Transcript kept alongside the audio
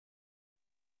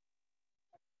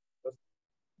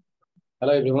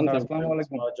Hello everyone, thank you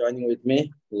Assalamualaikum. for joining with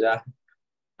me. Yeah,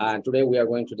 and today we are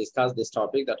going to discuss this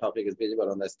topic. The topic is visible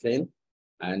on the screen,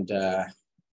 and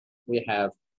we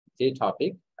have the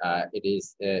topic. It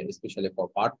is especially for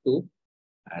part 2.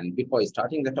 And before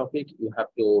starting the topic, you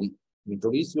have to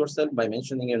introduce yourself by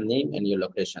mentioning your name and your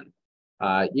location.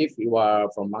 If you are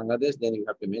from Bangladesh, then you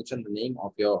have to mention the name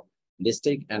of your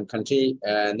district and country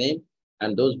name.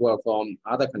 And those who are from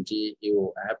other country,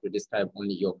 you have to describe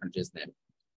only your country's name.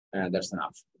 And that's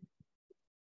enough.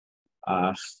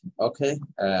 Okay,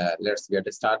 let's get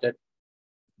started.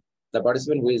 The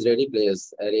participant who is ready,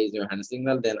 please raise your hand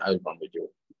signal, then I will permit you.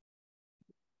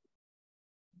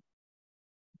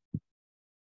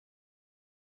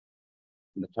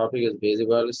 The topic is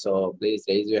visible, so please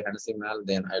raise your hand signal,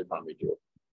 then I'll permit you.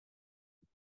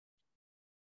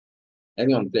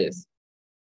 Anyone, please.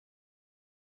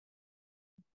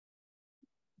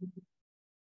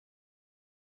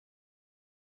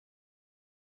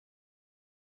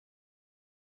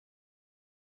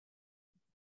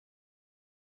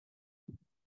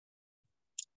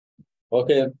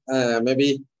 Okay,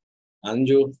 maybe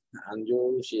Anju,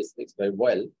 she speaks very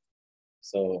well.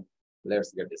 So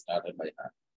let's get started by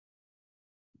her.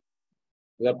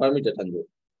 You are permitted, Anju.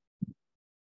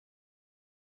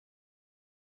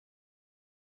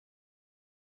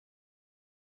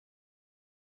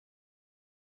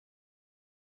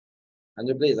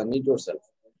 Anju, please unmute yourself.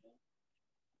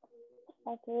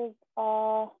 Okay.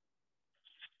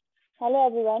 Hello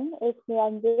everyone, it's me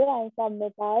Anju. I'm from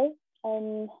Nepal,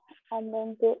 and I'm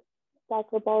going to talk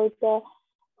about the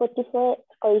 44th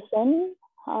question.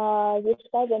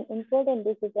 Describe an important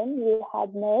decision you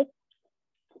have made.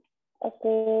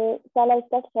 Okay, shall I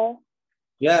start, sir?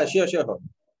 Yeah, sure.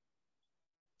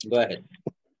 Go ahead.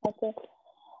 Okay.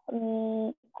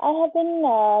 I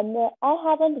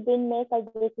haven't been make a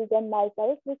decision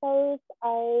myself because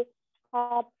I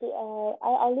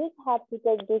always have to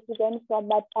take decisions from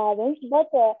my parents. But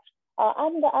I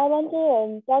want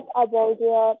to talk about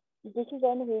the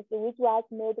decision which was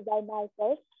made by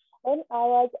myself when I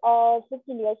was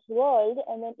 15 years old,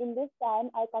 and then in this time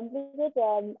I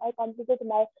completed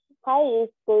my high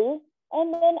school,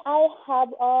 and then I have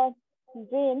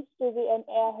dreams to be an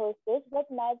air hostess, but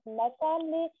my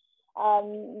family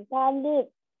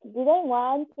didn't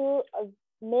want to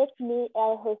make me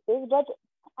air hostess, but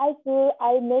I feel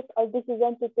I make a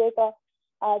decision to take a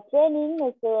training.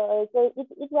 So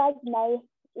it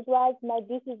was my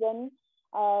decision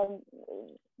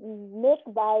made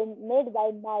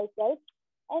by myself,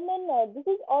 and then this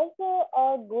is also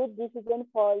a good decision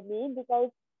for me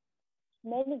because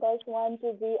many girls want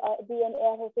to be an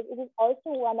air hostess. It is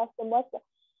also one of the most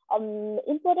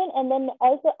important and then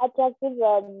also attractive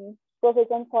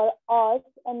profession for us.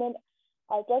 And then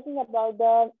talking about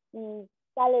the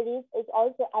salaries is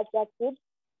also attractive.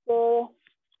 So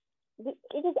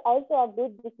it is also a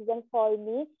good decision for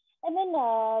me. And then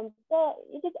so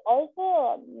it is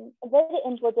also very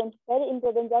important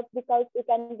job because you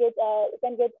can get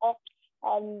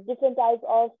different types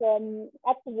of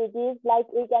activities, like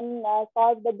we can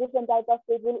solve the different type of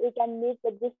people, we can meet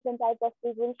the different type of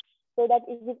people, so that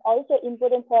it is also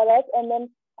important for us. And then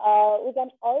we can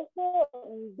also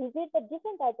visit the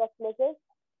different type of places,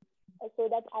 so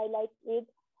that I like it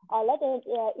a lot. And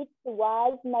it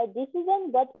was my decision,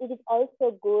 but it is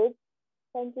also good.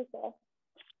 Thank you, sir.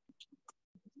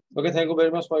 Okay, thank you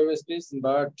very much for your speech.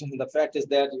 But the fact is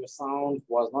that your sound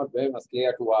was not very much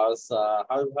clear to us.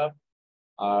 However,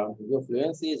 your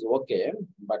fluency is okay,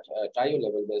 but try your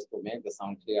level best to make the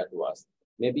sound clear to us.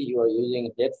 Maybe you are using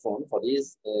headphone. For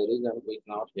this reason, we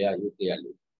cannot hear you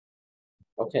clearly.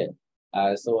 Okay,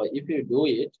 so if you do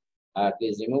it,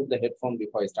 please remove the headphone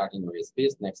before starting your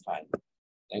speech next time.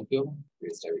 Thank you.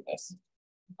 Please stay with us.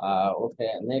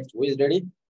 Okay, next, who is ready?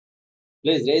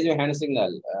 Please raise your hand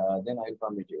signal, then I will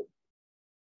permit you.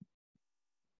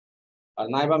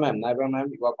 Naiba ma'am,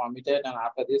 you are permitted, and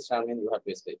after this, Sharmin, you have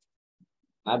to speak.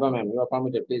 Naiba ma'am, you are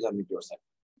permitted, please unmute yourself.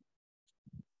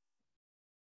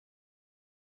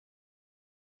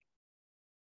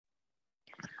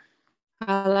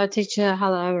 Hello, teacher.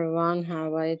 Hello, everyone.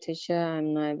 How are you, teacher?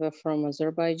 I'm Naiba from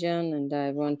Azerbaijan, and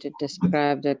I want to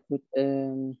describe the good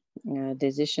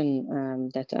decision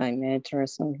that I made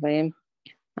recently.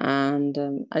 And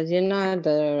as you know,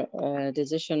 the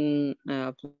decision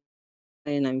play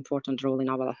an important role in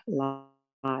our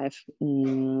life,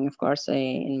 of course,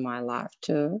 in my life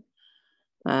too.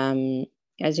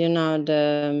 As you know,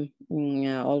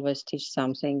 always teach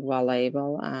something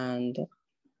valuable, and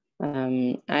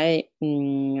I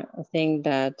think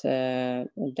that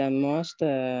the most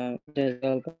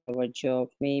desirable job,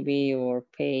 maybe your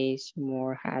pace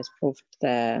more has proved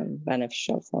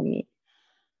beneficial for me.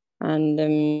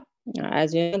 And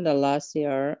as you know, the last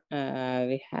year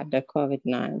we had the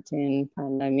COVID-19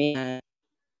 pandemic,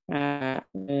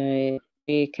 and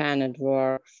we cannot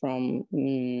work from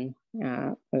and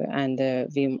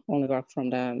we only work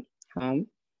from the home.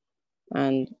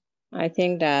 And I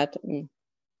think that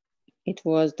it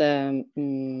was the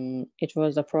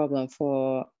problem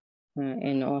for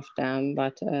any of them,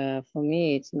 but for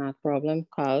me it's not problem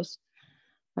because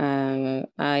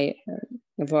I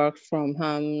worked from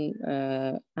home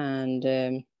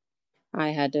and I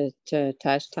had to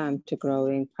touch time to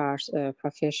growing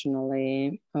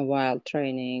professionally while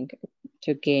training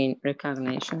to gain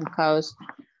recognition because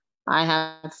I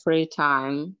have free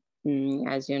time,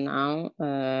 as you know,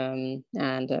 and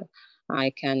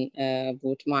I can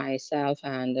put myself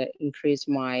and increase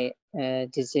my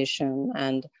decision.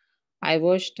 And I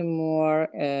watched more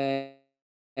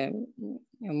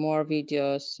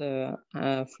videos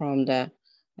from the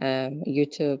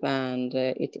YouTube, and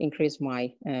it increased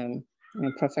my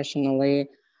professionally,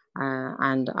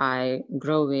 and I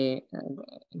growing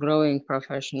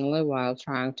professionally while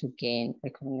trying to gain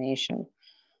recognition.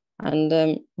 And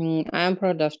I'm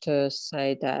proud of to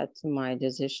say that my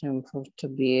decision proved to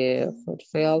be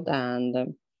fulfilled,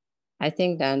 and I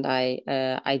think that I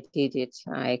did it.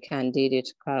 I can did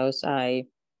it because I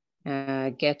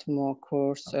get more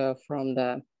course from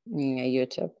the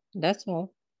YouTube. That's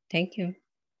all. Thank you.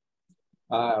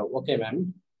 Okay,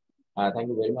 ma'am. Thank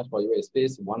you very much for your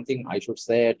space. One thing I should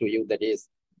say to you that is,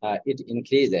 it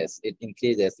increases.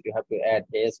 You have to add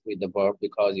s with the verb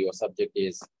because your subject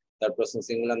is third person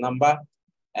singular number.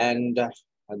 And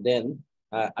then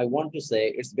I want to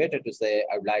say, it's better to say,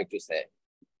 I would like to say.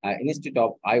 Instead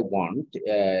of I want,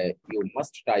 you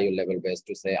must try your level best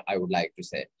to say, I would like to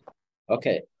say.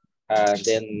 Okay.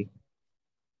 Then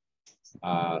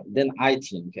I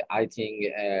think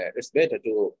it's better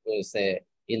to say,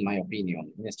 in my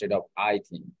opinion, instead of I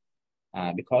think,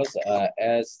 because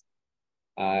as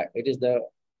it is the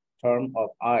term of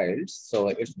IELTS, so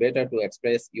it's better to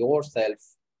express yourself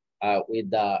with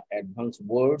the advanced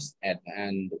words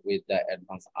and with the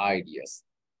advanced ideas.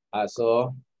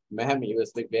 So, ma'am, you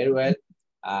speak very well.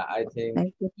 I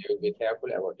think you will be careful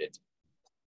about it.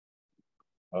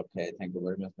 Okay, thank you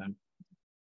very much, ma'am.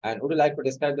 And would you like to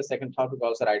describe the second topic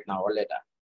also right now or later?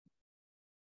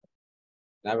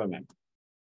 Never, ma'am.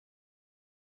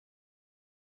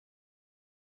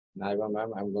 Never,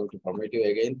 ma'am. I'm going to permit you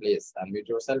again. Please unmute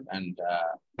yourself and.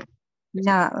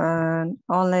 Yeah,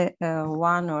 only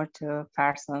one or two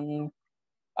person.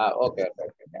 Okay.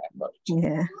 Got it.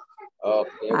 Yeah.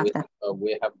 Okay,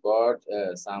 we have got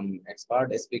some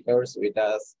expert speakers with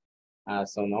us,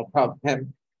 so no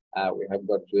problem. We have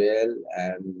got Joel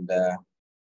and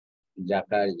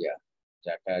Jakaria.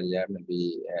 Jakaria,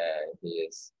 maybe he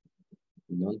is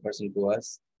known person to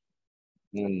us.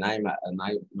 Naima,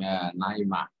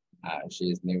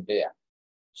 she is new here.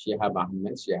 Shihab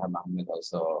Ahmed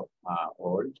also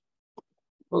old.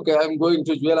 Okay, I'm going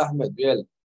to Joel Ahmed. Joel,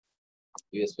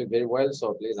 you speak very well,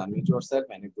 so please unmute yourself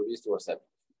and introduce yourself.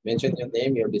 Mention your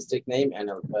name, your district name, and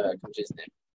your country's name.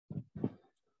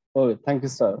 Oh, thank you,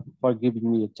 sir, for giving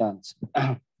me a chance.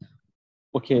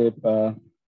 Okay,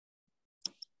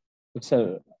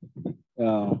 sir.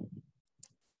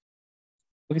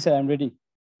 Okay, sir, I'm ready.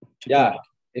 Yeah,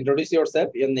 introduce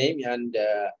yourself, your name, and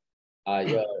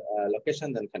your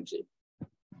location and country.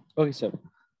 Okay, sir.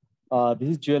 This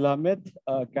is Joel Ahmed.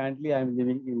 Currently, I'm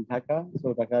living in Dhaka.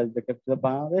 So Dhaka is the capital of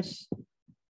Bangladesh.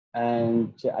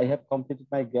 And I have completed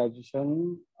my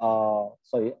graduation.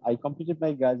 I completed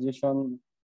my graduation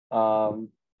 5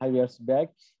 years back.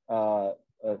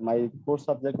 My core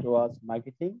subject was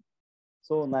marketing.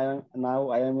 So now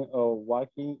I am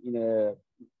working in a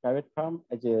private firm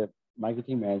as a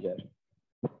marketing manager.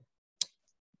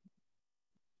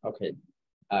 Okay.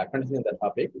 Continuing the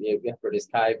topic, we have to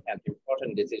describe an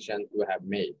important decision you have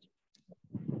made.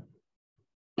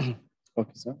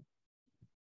 Okay, sir.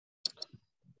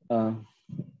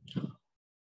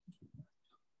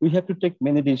 We have to take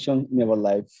many decisions in our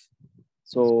life.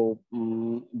 So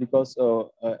because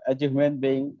as a human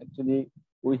being, actually,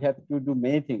 we have to do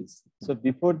many things. So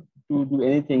before to do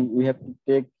anything, we have to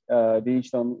take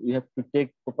decision. We have to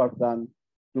take proper plan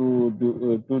to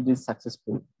do this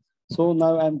successful. So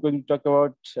now I'm going to talk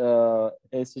about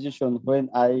a situation when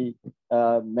I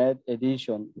made a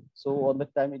decision. So on the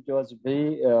time it was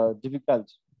very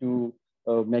difficult to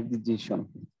make the decision.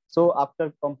 So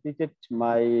after completed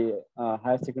my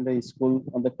higher secondary school,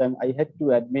 on the time I had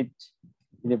to admit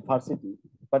university,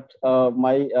 but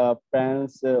my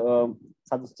parents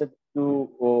suggested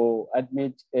to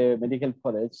admit a medical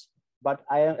college. But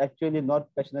I am actually not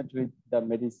passionate with the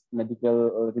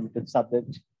medical related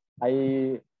subject.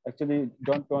 I actually did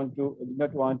not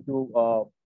want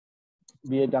to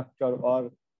be a doctor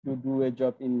or to do a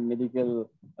job in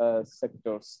medical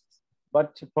sectors.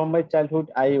 But from my childhood,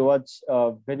 I was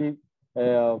very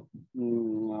uh,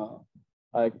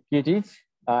 creative,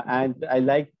 and I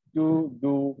like to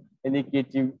do any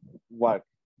creative work.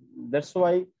 That's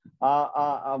why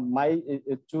my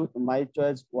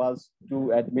choice was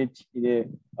to admit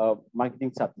in a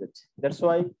marketing subject. That's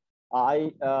why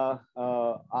I uh,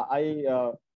 uh, I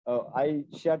uh, I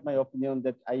shared my opinion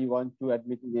that I want to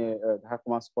admit in a Dhaka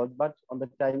Commerce College, but on the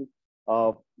time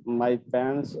my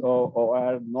parents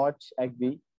are not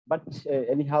agree. But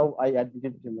anyhow, I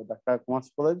admitted in the Dhaka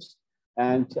Commerce College,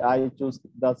 and I chose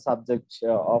the subject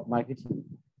of marketing.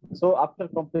 So after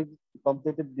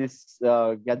completed this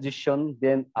graduation,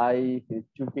 then I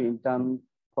took an intern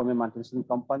from a multinational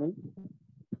company.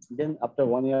 Then after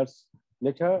 1 year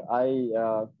later, I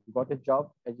got a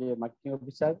job as a marketing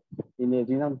officer in a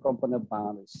renowned company of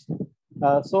Bangladesh.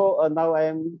 So now I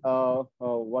am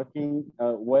working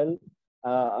well.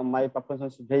 My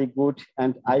performance is very good,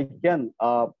 and I can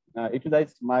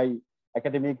utilize my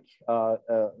academic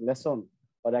lesson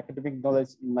or academic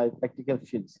knowledge in my practical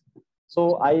fields.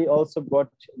 So I also got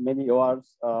many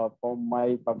awards from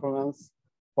my performance,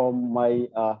 from my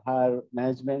higher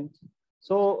management.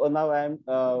 So now I'm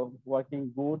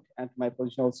working good, and my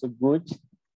position also good.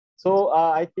 So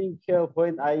I think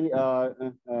when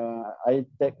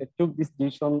took this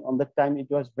decision on the time, it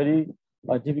was very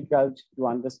difficult to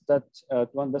understand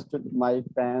my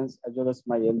parents as well as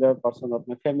my elder person of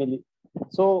my family.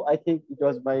 So I think it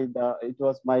was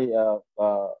my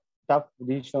tough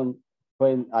decision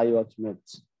when I was made.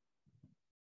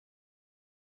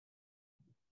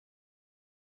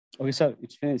 Okay, sir,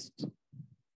 it's finished.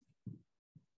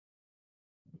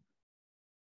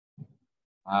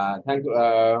 Thank you,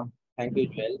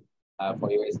 Joel, for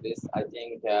your this. I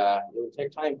think you will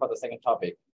take time for the second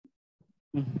topic.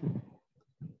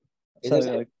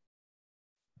 Sorry,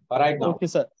 right now. Okay,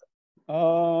 sir.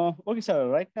 Okay, sir.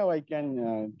 Right now I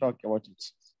can talk about it.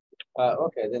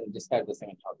 Okay, then describe the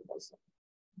second topic also.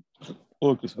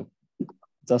 Okay, sir.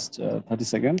 Just 30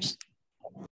 seconds.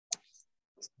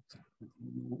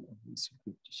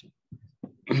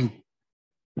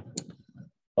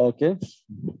 Okay.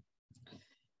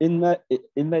 In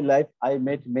my life, I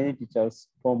met many teachers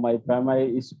from my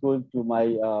primary school to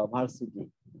my varsity.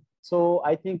 So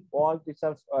I think all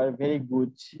teachers are very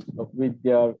good with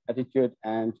their attitude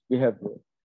and behavior.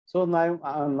 So now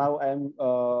I'm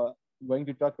going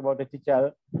to talk about a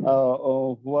teacher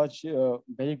who was a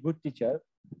very good teacher.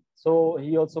 So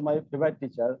he also my favorite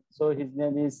teacher. So his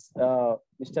name is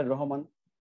Mr. Rahman.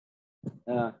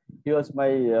 He was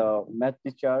my math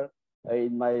teacher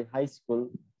in my high school.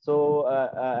 So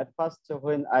at first,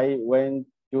 when I went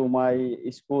to my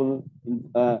school,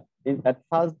 at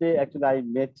first day, actually, I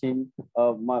met him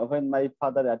when my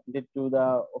father admitted to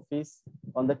the office.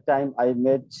 On that time, I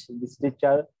met this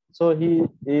teacher. So he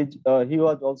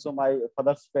was also my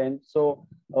father's friend. So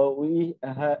we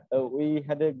had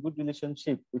a good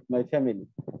relationship with my family.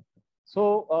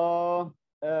 So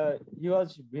he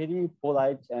was very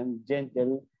polite and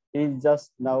gentle. He's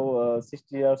just now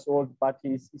 60 years old, but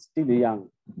he's still young.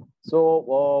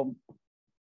 So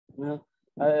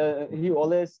he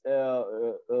always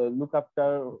look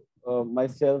after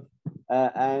myself,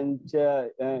 and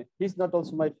he's not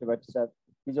also my favorite teacher.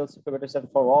 He's also favorite teacher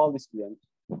for all the students.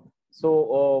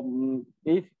 So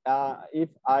if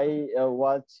I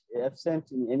was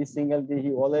absent in any single day,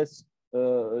 he always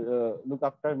look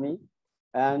after me.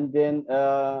 And then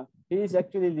he is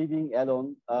actually living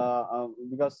alone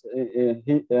because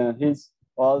his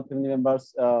all family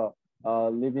members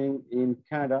living in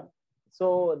Canada.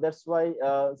 So that's why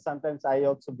sometimes I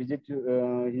also visit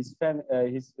his family.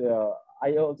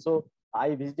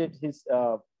 I visited his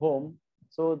home.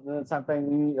 So sometimes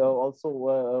we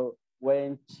also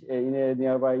went in a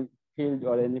nearby field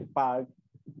or any park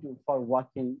for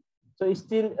walking. So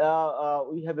still,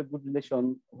 we have a good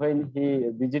relation. When he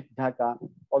visits Dhaka,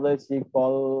 always he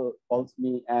calls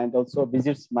me and also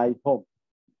visits my home.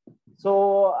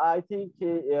 So I think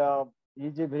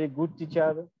he's a very good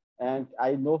teacher, and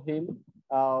I know him.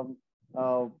 And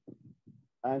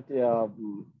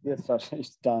yes, sir,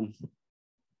 it's done.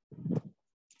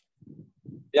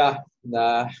 Yeah,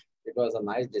 it was a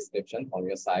nice description from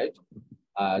your side.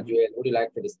 Joel, would you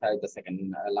like to describe the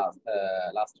second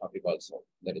last topic also?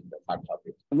 That is the third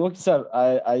topic. No, sir.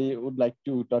 I would like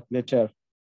to talk later.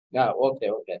 Yeah, okay,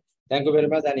 okay. Thank you very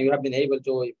much. And you have been able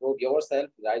to improve yourself.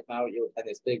 Right now, you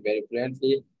can speak very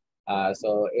fluently.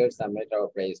 So it's a matter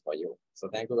of praise for you. So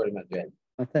thank you very much, Joel.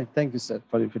 Thank you, sir,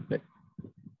 for your feedback.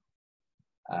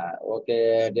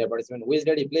 Okay, dear participant, who is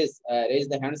ready? Please raise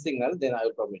the hand signal, then I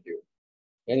will permit you.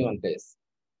 Anyone, please.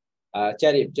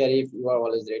 Cherif, you are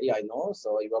always ready, I know.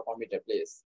 So you are permitted,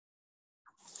 please.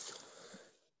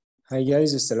 Hi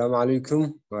guys, assalamu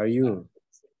alaikum. How are you?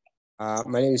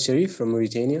 My name is Sharif from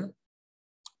Mauritania.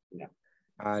 Yeah.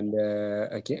 And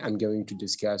okay, I'm going to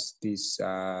discuss this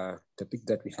topic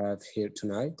that we have here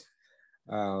tonight.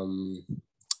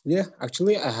 Yeah,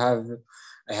 actually, I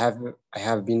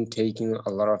have been taking a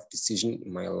lot of decisions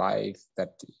in my life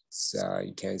that it's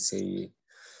you can say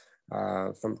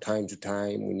from time to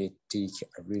time we need to take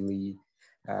a really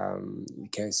you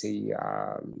can say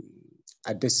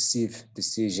a decisive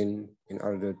decision in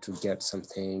order to get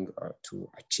something or to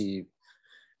achieve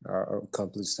or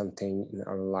accomplish something in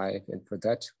our life, and for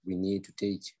that we need to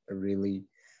take a really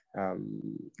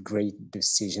great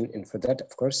decision. And for that,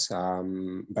 of course,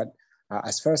 but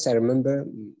as far as I remember,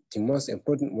 the most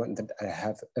important one that I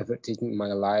have ever taken in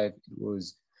my life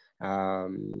was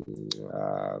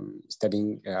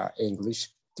studying English.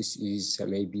 This is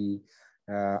maybe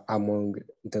among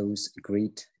those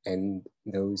great and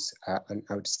those an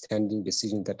outstanding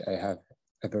decision that I have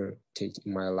ever taken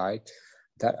in my life.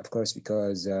 That, of course,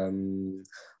 because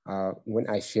when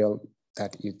I feel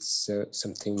that it's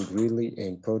something really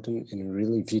important and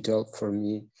really vital for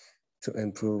me to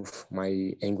improve my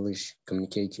English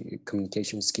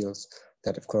communication skills.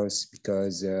 That, of course,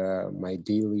 because my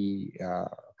daily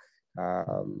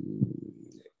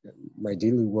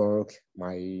work,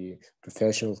 my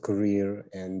professional career,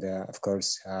 and of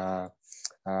course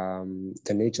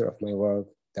the nature of my work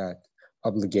that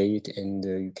obligate and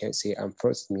you can say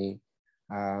forced me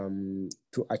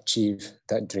to achieve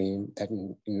that dream, that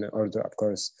in order, of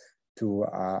course, to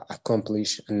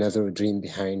accomplish another dream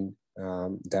behind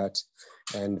that.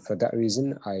 And for that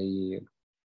reason, I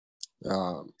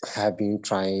have been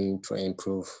trying to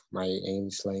improve my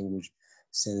English language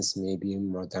since maybe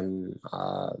more than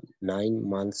 9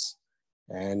 months.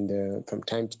 And from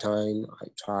time to time, I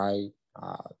try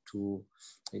to,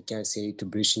 I can say, to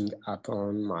brushing up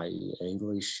on my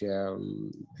English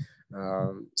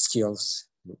skills,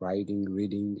 writing,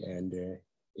 reading, and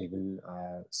even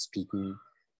speaking,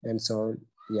 and so on.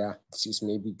 Yeah, this is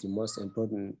maybe the most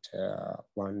important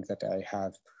one that I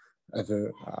have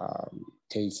ever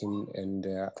taken, and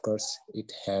of course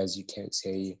it has, you can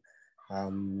say,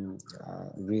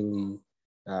 really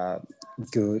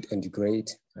good and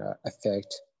great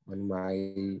effect on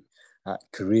my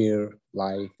career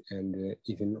life, and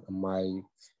even on my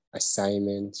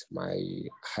assignment, my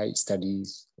high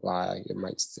studies, like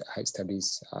my high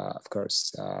studies, of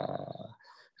course,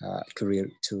 career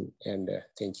too. And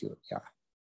thank you. Yeah.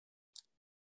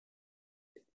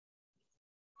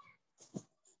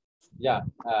 Yeah,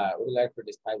 would you like to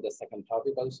describe the second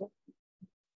topic also?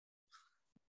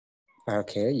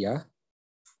 Okay, yeah.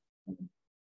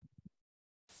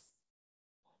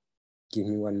 Give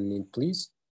me 1 minute, please.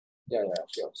 Yeah,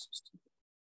 sure.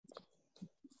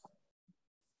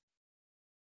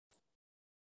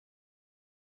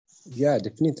 Yeah,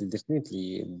 definitely.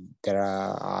 There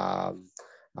are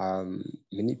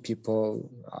many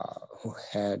people who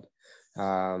had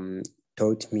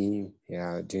taught me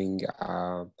during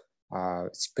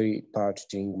spirit part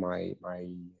during my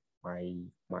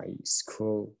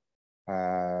school,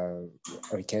 or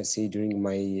you can say during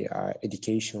my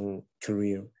education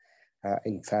career.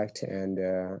 In fact, and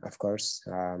of course,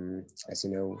 as you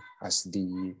know, as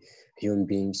the human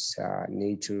beings,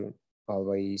 nature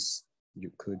always you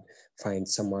could find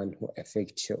someone who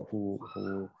affect you,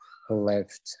 who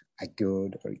left a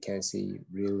good, or you can say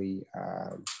really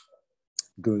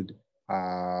good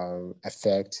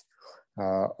effect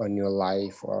on your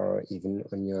life or even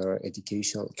on your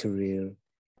educational career.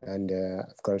 And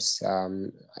of course,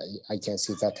 I can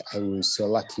say that I was so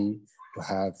lucky to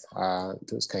have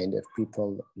those kind of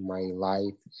people in my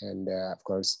life. And of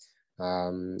course,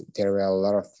 there were a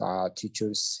lot of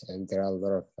teachers, and there are a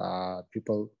lot of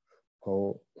people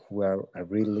who were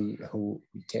really, who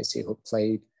we can say, who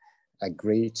played a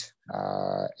great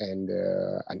and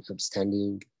an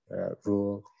outstanding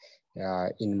role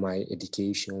in my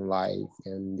education life,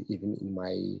 and even in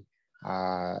my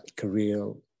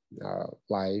career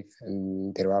life.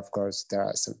 And there are, of course, there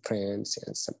are some friends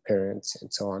and some parents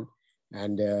and so on.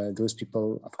 And those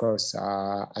people, of course,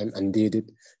 I'm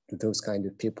indebted those kind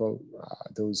of people,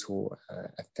 those who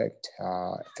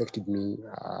affected me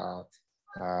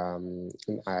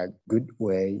in a good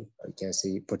way, I can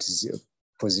say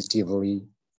positively.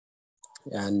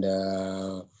 And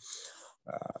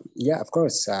yeah, of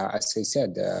course, as I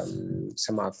said,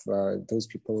 some of those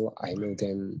people, I know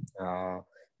them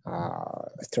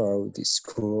through the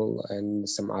school and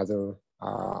some other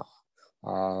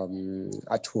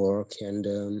at work, and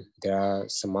there are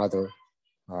some other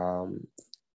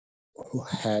who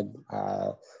had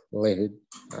lived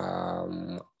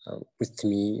with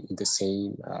me in the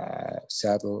same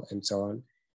saddle and so on.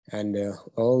 And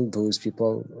all those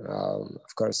people,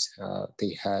 of course,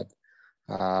 they had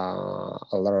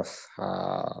a lot of,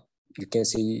 you can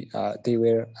say, they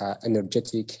were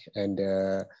energetic, and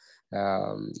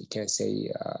you can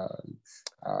say,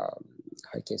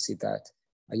 I can say that,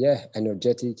 yeah,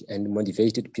 energetic and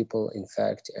motivated people, in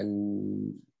fact.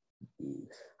 And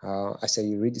as I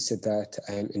already said, that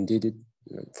I am indebted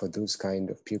for those kind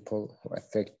of people who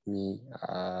affect me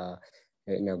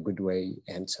in a good way.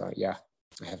 And so, yeah,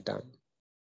 I have done.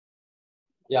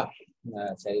 Yeah,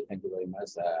 Sari, thank you very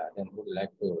much. Then would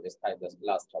like to describe this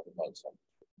last topic also.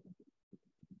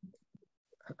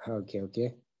 Okay,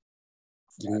 okay.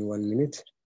 Give me 1 minute.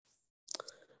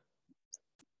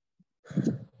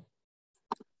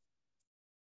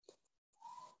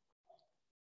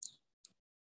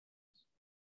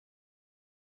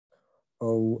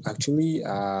 Oh, actually,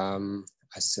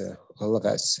 as all of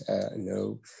us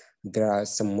know, there are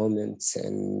some moments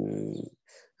and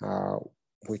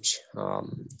which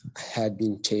had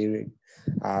been shared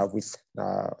with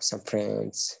some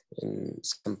friends in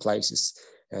some places,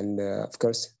 and of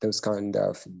course, those kind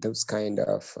of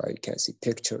you can see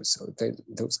pictures. So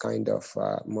those kind of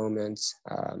moments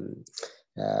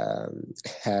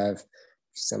have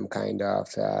some kind of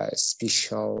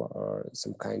special, or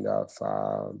some kind of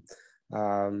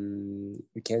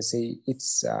we can say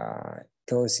it's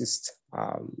consists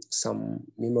some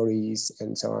memories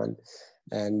and so on.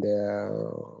 And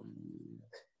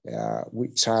we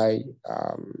try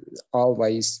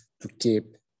always to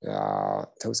keep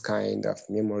those kind of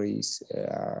memories,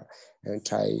 and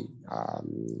try,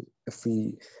 if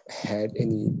we had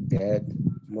any bad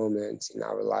moments in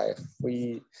our life,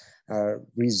 we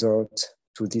resort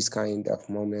to this kind of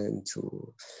moment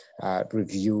to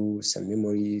review some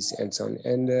memories and so on.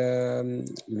 And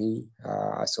me,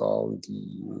 as all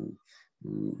the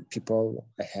people,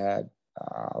 I had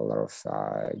a lot of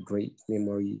great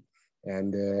memory,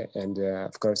 and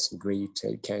of course, great,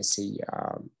 you can say,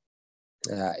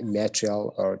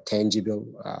 material or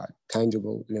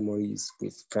tangible memories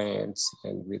with friends,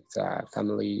 and with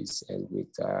families, and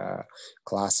with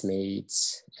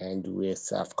classmates, and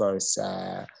with, of course,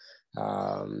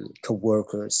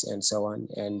 co-workers and so on.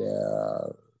 And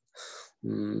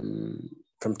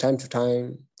from time to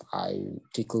time, I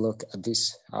take a look at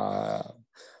these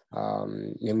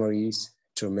memories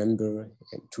to remember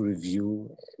and to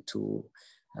review, to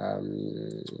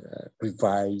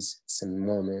revise some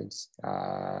moments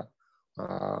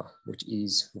which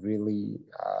is really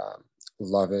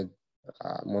loved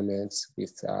moments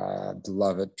with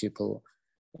beloved people.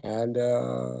 And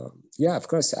yeah, of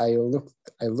course, I look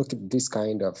at this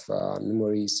kind of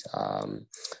memories,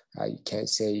 I can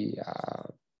say,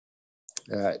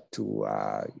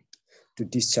 to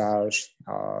discharge,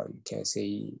 you can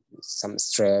say, some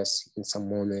stress in some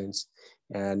moments.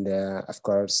 And of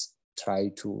course, try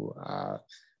to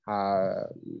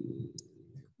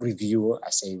review,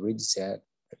 as I already said,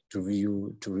 to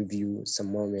review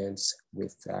some moments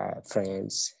with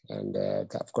friends. And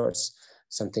of course,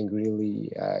 something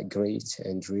really great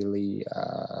and really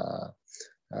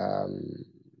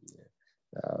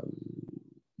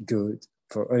good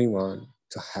for anyone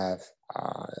to have,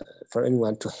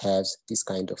 this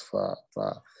kind of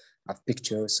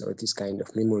pictures, or this kind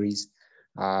of memories,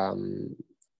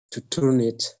 to turn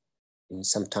it in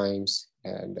sometimes.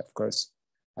 And of course,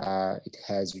 it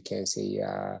has, you can say,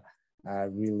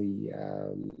 really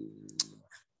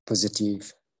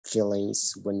positive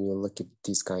feelings when you look at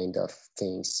these kind of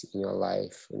things in your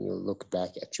life. When you look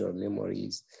back at your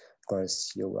memories, of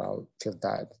course, you will feel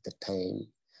that the time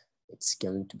it's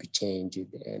going to be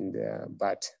changed. And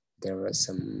but there were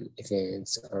some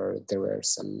events, or there were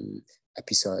some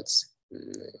episodes,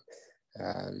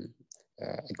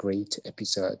 great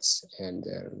episodes, and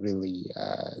really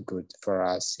good for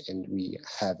us. And we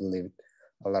have lived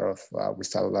a lot of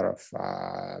with a lot of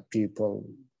people.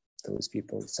 Those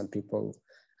people, some people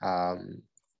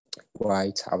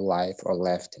quite have life or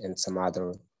left, and some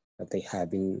other that they have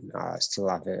been still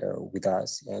with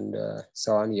us, and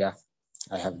so on. Yeah,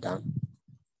 I have done.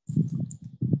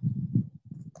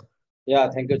 Yeah,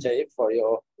 thank you, Jay, for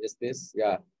your speech.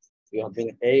 Yeah, you have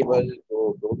been able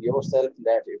to prove yourself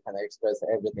that you can express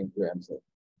everything to yourself.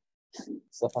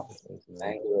 So,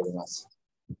 thank you very much.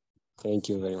 Thank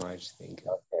you very much. Thank you.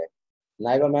 Okay.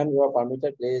 Naiva ma'am, you are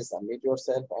permitted. Please unmute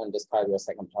yourself and describe your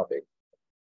second topic.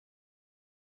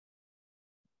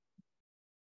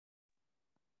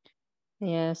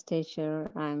 Yes,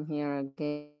 teacher, I'm here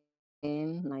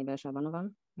again, Naiba Shabanova.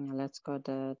 Let's go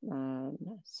to the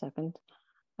second.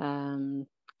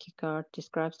 Keycard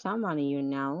describes someone you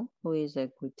know who is a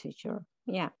good teacher.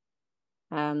 Yeah.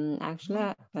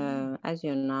 Actually, as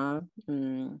you know,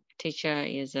 teacher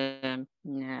is a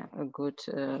good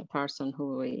person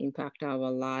who will impact our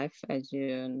life. As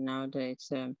you know,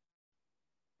 that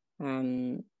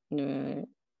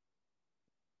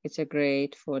it's a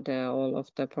great for the all of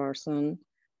the person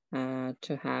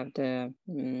to have the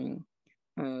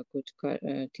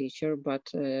good teacher. But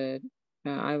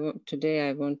today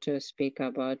I want to speak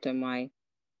about my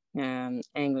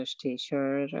English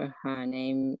teacher. Her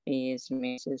name is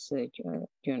Mrs.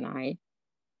 Junai,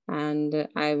 and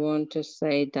I want to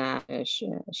say that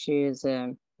she is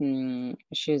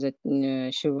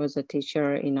she was a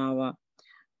teacher in our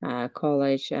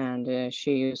college, and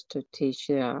she used to teach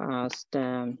us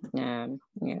the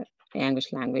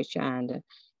English language. And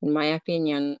in my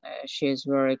opinion, she is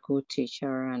very good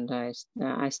teacher, and I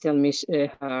still miss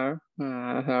her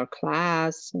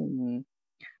class.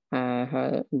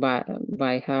 Her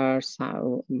by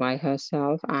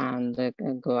herself, and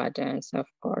guidance, of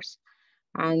course.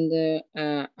 And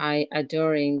I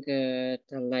adoring the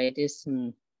ladies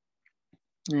in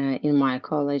my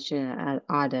college,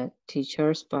 other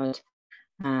teachers, but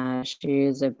she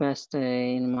is the best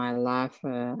in my life,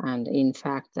 and in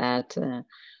fact that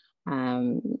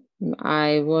um,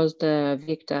 I was the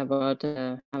victim about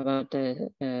the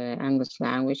English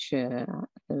language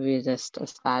with the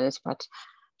studies, but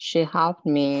she helped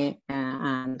me,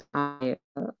 and I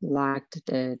liked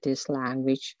this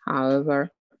language. However,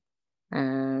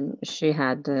 she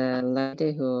had a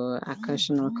lady who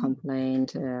occasionally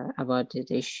complained about this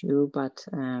issue, but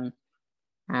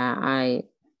I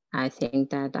think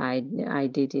that I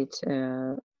did it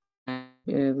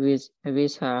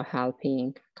with her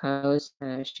helping, because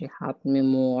she helped me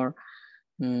more.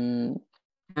 And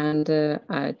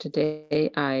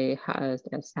today I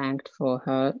thanked for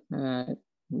her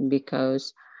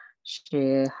because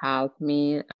she helped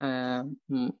me, and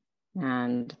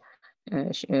I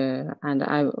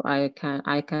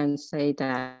can say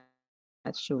that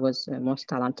she was the most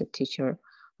talented teacher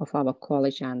of our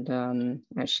college, and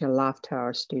she loved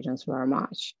her students very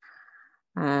much.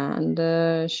 And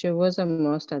she was a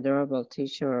most adorable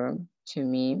teacher to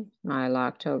me. I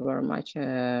liked her very much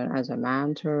as a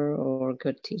mentor or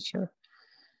good teacher.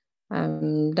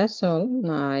 That's all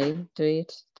I do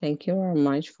it. Thank you very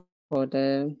much for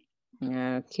the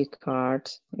key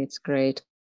card. It's great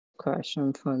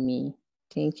question for me.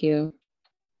 Thank you.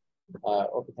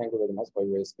 Okay, thank you very much for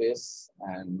your space,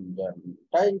 and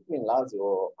try to enlarge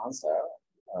your answer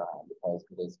because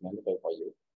it is mandatory for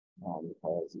you,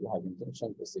 because you have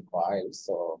intention to seek files,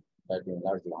 so try to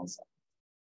enlarge the answer.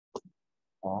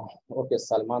 Okay,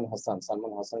 Salman Hassan.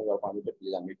 Salman Hassan, you are permitted.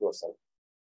 Please unmute yourself.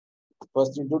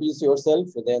 First, introduce yourself,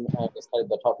 then describe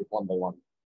the topic one by one.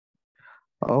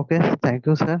 Okay, thank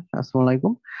you, sir.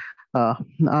 Assalamualaikum.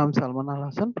 I'm Salman Al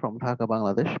Hassan from Dhaka,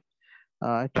 Bangladesh.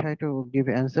 I try to give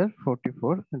answer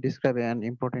 44. Describe an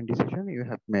important decision you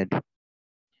have made.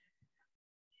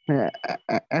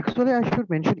 Actually, I should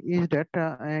mention is that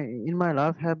in my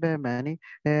life have many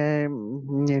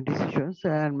decisions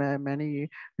and many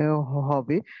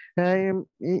hobby.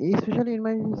 Especially in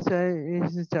my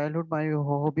childhood, my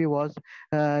hobby was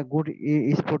good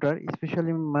sporter.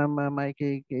 Especially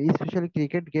especially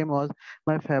cricket game was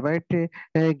my favorite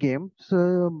game.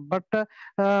 So, but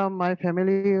my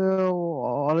family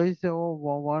always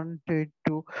wanted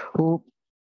to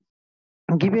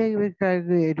give a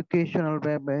educational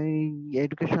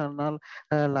educational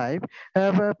life,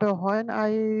 but when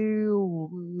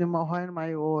my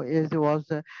age was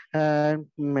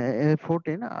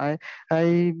 14, I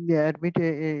admit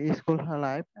a school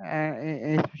life,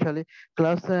 especially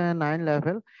class 9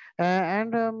 level,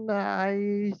 and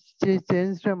I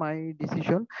changed my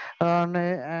decision,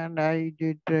 and I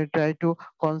did try to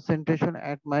concentration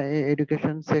at my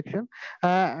education section.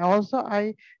 Also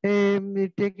I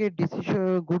take a decision,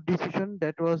 good decision,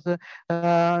 that was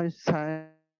science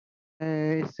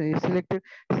select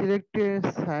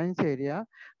science area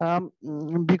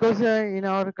because in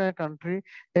our country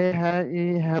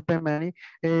have many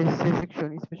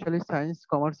section, especially science,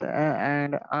 commerce,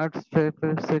 and arts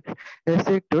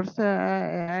sectors,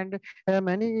 and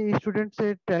many students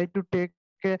try to take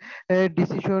a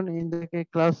decision in the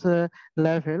class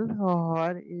level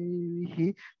where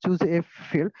he choose a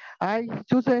field. I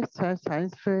choose a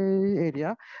science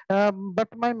area, but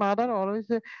my mother always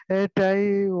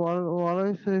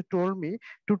always told me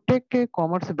to take a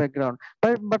commerce background,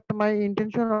 but my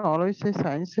intention always is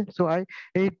science, so I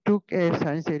took a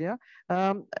science area.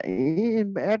 At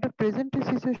the present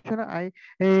situation, I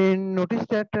noticed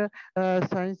that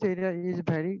science area is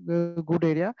very good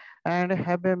area and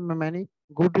have many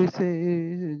good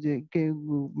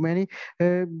many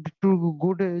two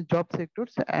good job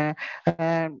sectors,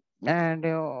 and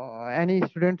any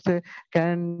students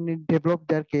can develop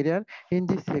their career in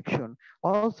this section.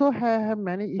 Also have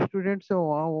many students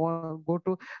go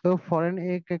to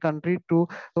foreign country to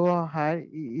higher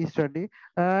study.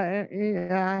 I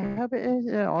have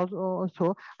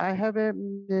also I have I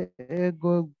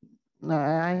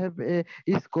have a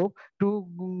scope to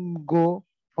go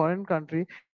foreign country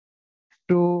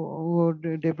to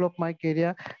develop my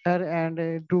career and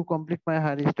to complete my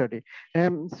higher study.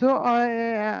 So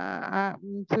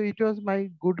it was my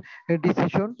good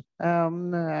decision,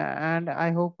 and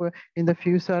I hope in the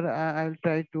future I'll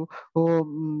try to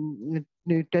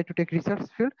take research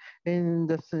field in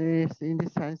this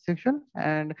science section.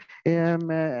 And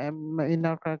in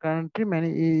our country,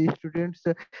 many students,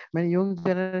 many young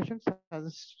generations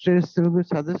suggest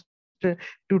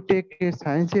to take a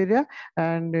science area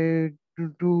and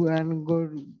to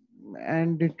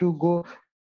go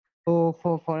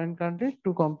for foreign countries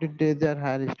to complete their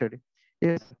higher study.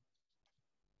 Yes.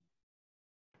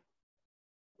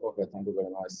 Okay, thank you very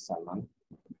much, Salman,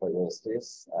 for your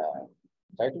skills.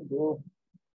 Try to do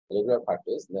regular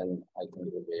practice, then I think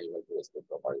you will be able to speak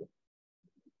properly.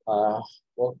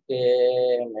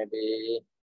 Okay, maybe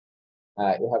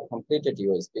you have completed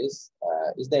your speech.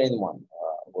 Is there anyone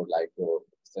who would like to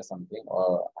say something,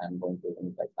 or I'm going to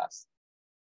end the class?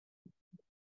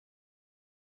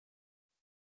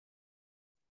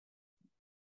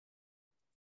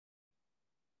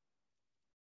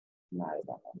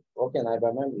 Naiba. Okay,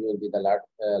 Naiba ma'am, you will be the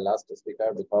last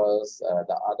speaker because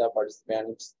the other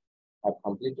participants have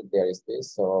completed their speech.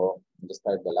 So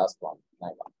despite the last one,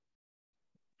 Naiba.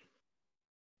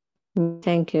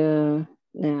 Thank you,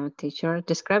 teacher.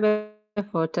 Describe a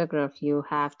photograph you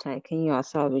have taken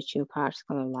yourself which you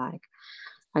particularly like.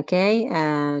 Okay,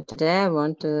 today I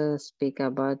want to speak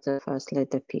about firstly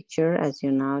the picture. As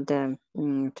you know, to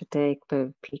take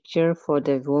the picture for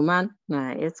the woman,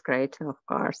 it's great, of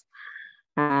course.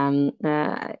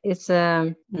 It's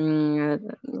a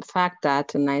fact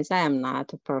that I am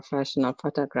not a professional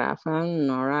photographer,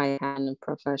 nor I have a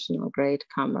professional great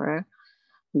camera,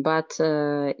 but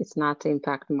it's not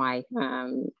impact my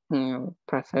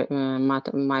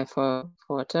my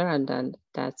photo, and then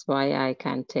that's why I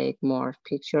can take more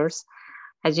pictures.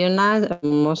 As you know,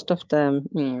 most of the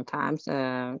times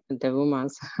the women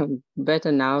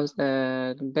better now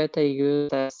better use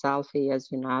the selfie.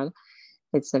 As you know,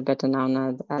 it's better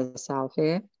known as a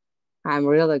selfie. I'm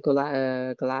really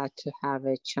glad to have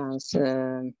a chance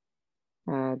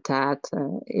that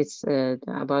it's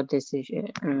about this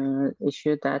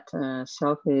issue that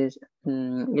selfie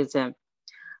is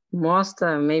most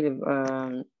maybe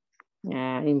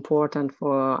important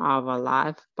for our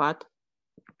life. But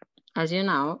as you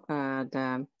know,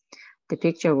 the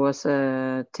picture was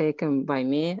taken by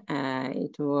me.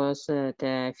 It was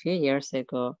a few years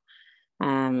ago.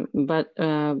 But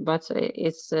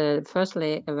it's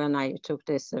firstly, when I took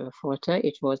this photo,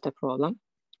 it was the problem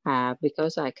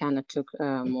because I cannot took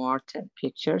more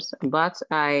pictures. But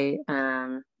I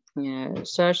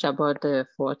searched about the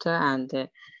photo, and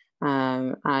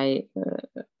I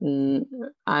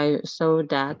saw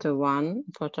that one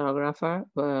photographer,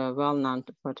 well-known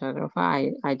photographer,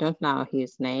 I don't know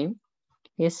his name.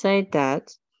 He said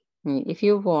that if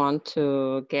you want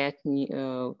to get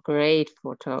great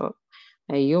photo,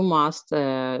 you must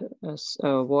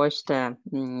watch the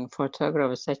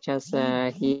photographer such as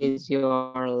he is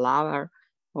your lover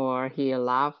or he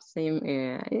loves him,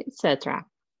 etc.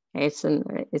 It's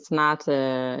not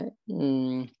a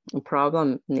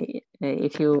problem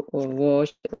if you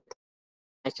watch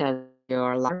such as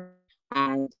your lover,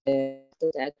 and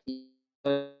that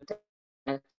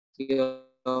your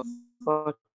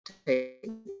photo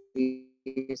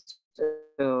is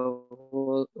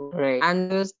so great.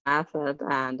 And use method,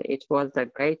 and it was a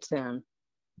great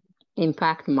in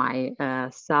fact, my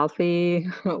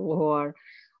selfie or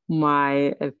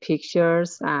my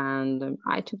pictures, and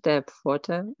I took the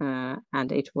photo,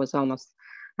 and it was almost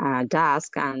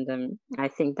dusk, and I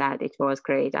think that it was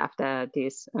great after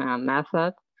this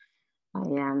method.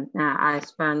 I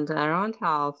spent around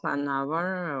half an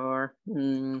hour, or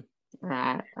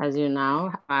as you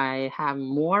know, I have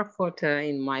more photo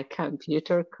in my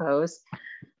computer because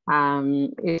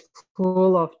it's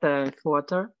full of the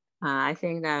photo. I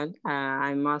think that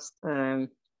I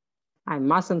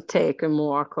mustn't take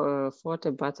more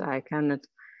photo, but I cannot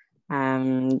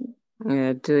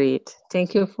do it.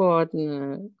 Thank you for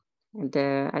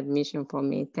the admission for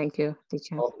me. Thank you,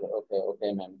 teacher.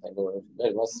 Okay, ma'am. Thank you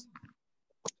very much.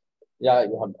 Yeah,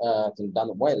 you have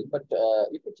done well, but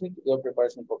if you take your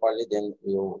preparation properly, then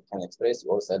you can express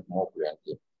yourself more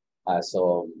fluently.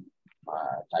 So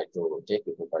try to take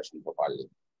your preparation properly.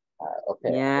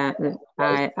 Okay. Yeah,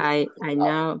 I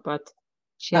know, but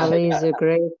Shelly is a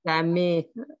great me.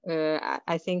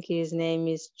 I think his name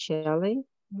is Shelly.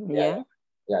 Yeah.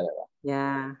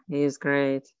 Yeah, he is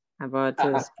great about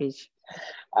the speech.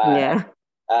 Yeah.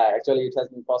 Actually, it has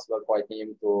been possible for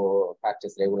him to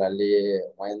practice regularly.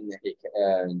 When he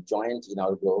joined in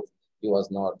our group, he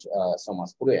was not so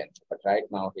much fluent, but right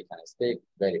now he can speak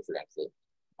very fluently.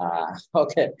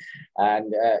 Okay,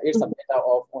 and it's a matter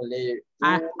of only.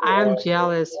 I'm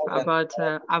jealous about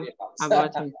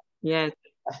him. Yes,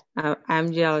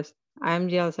 I'm jealous. I'm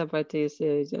jealous about his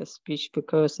speech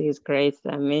because he's great.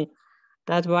 I mean,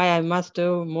 that's why I must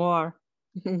do more.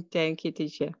 Thank you,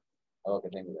 teacher. Okay,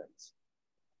 thank you very much.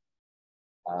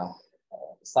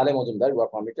 Saleh Mojumdar, you are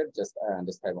permitted. Just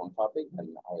describe one topic,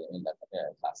 and I will end that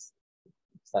class.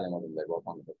 Saleh Mojumdar, you are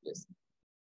permitted, please.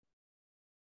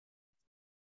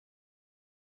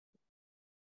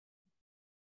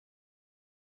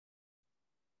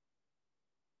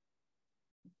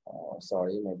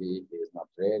 Sorry, maybe he is not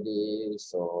ready.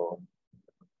 So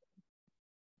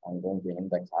I'm going to end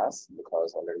the class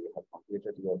because already you have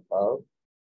completed your part.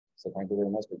 So thank you very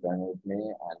much for joining with me,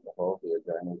 and I hope you'll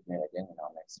join with me again in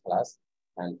our next class.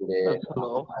 And today,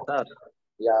 hello, sir.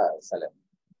 Yeah, Salem.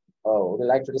 Oh, would you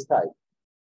like to describe?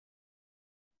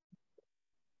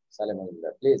 Salem,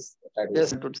 please try to.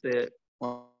 Yes, I would say.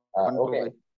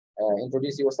 Okay.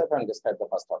 Introduce yourself and describe the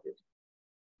first topic.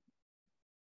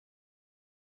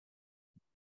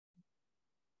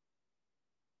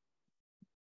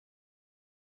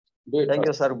 Thank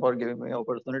you, sir, for giving me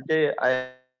opportunity. I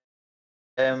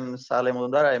am Saleh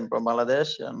Mundar. I am from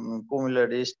Bangladesh and Kumila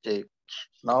district.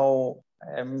 Now,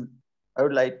 I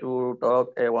would like to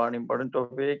talk one important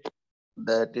topic,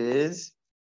 that is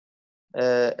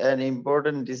an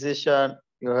important decision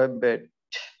you have made.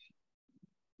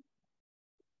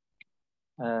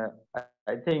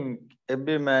 I think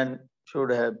every man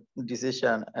should have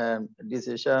decision, and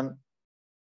decision.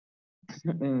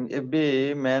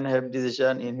 Every man have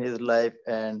decision in his life,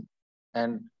 and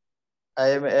I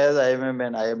am a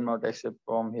man. I am not except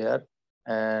from here,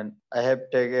 and I have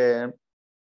taken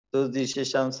those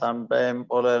decisions sometimes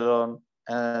all alone,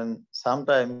 and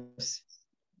sometimes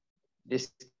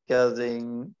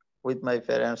discussing with my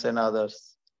parents and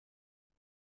others.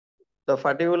 The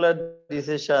particular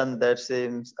decision that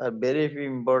seems very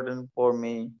important for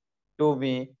me, to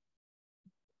me,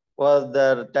 was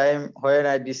the time when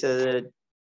I decided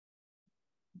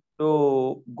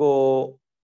to go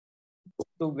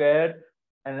to get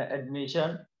an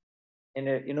admission in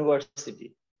a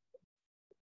university.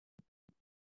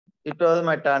 It was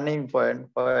my turning point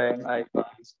when I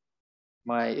passed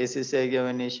my SSC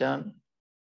examination.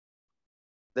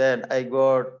 Then I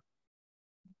got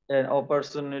an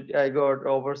opportunity. I got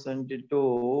opportunity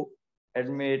to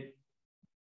admit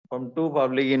from two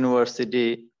public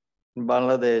university in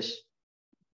Bangladesh.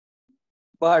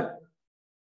 But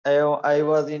I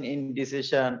was in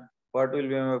indecision. What will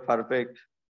be my perfect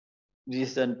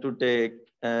decision to take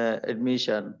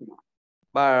admission?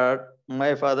 But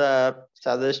my father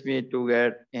suggested me to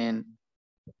get in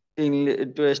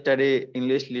to study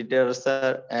English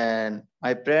literature, and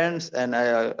my friends and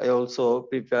I also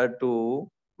prepared to.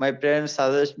 My parents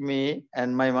suggest me,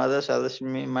 and my mother suggested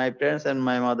me. My parents and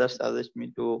my mother suggest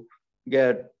me to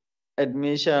get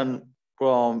admission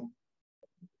from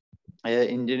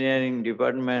engineering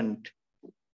department.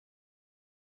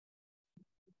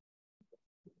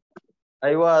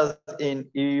 I was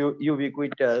in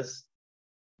ubiquitous.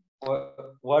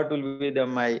 What will be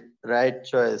my right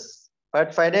choice?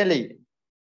 But finally,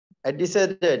 I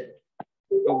decided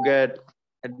to get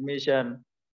admission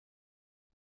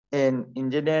in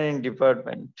engineering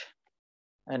department,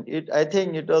 and I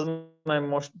think it was my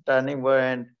most turning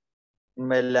point in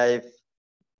my life.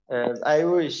 I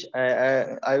wish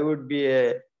I would be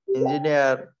a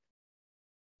engineer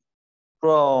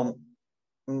from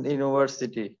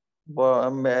university,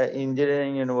 from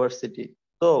engineering university.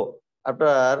 So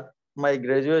after my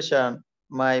graduation,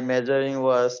 my majoring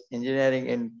was engineering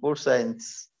in food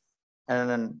science,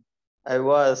 and I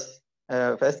was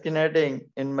fascinating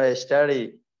in my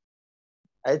study.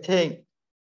 I think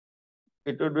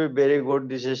it would be very good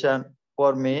decision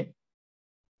for me.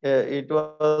 It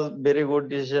was very good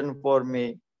decision for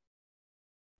me.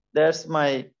 That's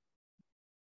my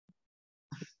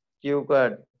cue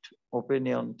card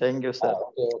opinion. Thank you, sir.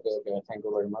 Okay. Thank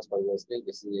you very much for your speech.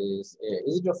 This is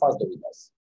it your first day with us?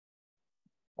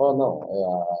 Oh no,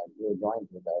 you joined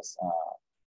with us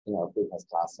in our previous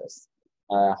classes.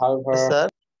 However, Yes, sir.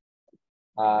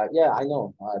 yeah, I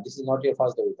know. This is not your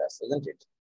first day with us, isn't it?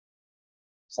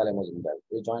 Salem Mujumdar,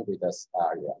 you joined with us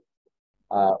earlier.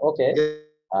 Okay. Yes,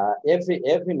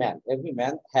 Every man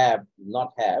have,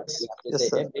 not have, you have to yes, say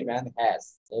sir. every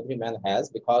man has,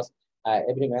 because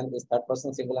every man is third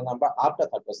person singular number. After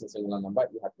third person singular number,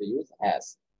 you have to use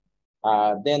has.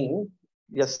 Then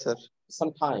Yes, sir.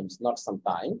 sometimes, not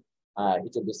sometime,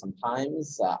 it will be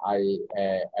sometimes I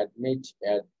admit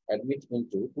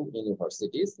into 2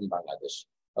 universities in Bangladesh.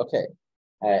 Okay,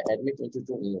 admit into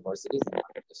 2 universities in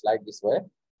Bangladesh, like this way.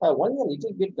 One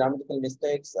little bit grammatical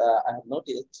mistakes I have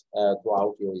noticed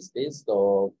throughout your speech,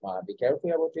 so be careful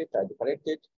about it, try to correct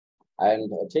it, and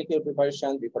take your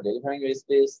preparation before delivering your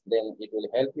speech. Then it will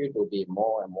help you to be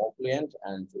more and more fluent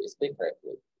and to speak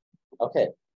correctly. Okay.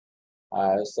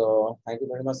 So thank you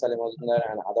very much, Salim Ozundar,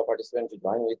 and other participants to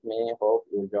join with me. Hope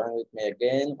you'll join with me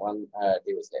again on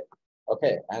Tuesday.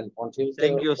 Okay, and on Tuesday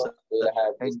Thank you, sir. we'll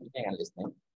have Thank speaking and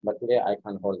listening. But today I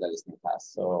can't hold the listening class.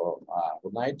 So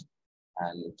good night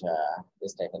and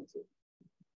stay healthy.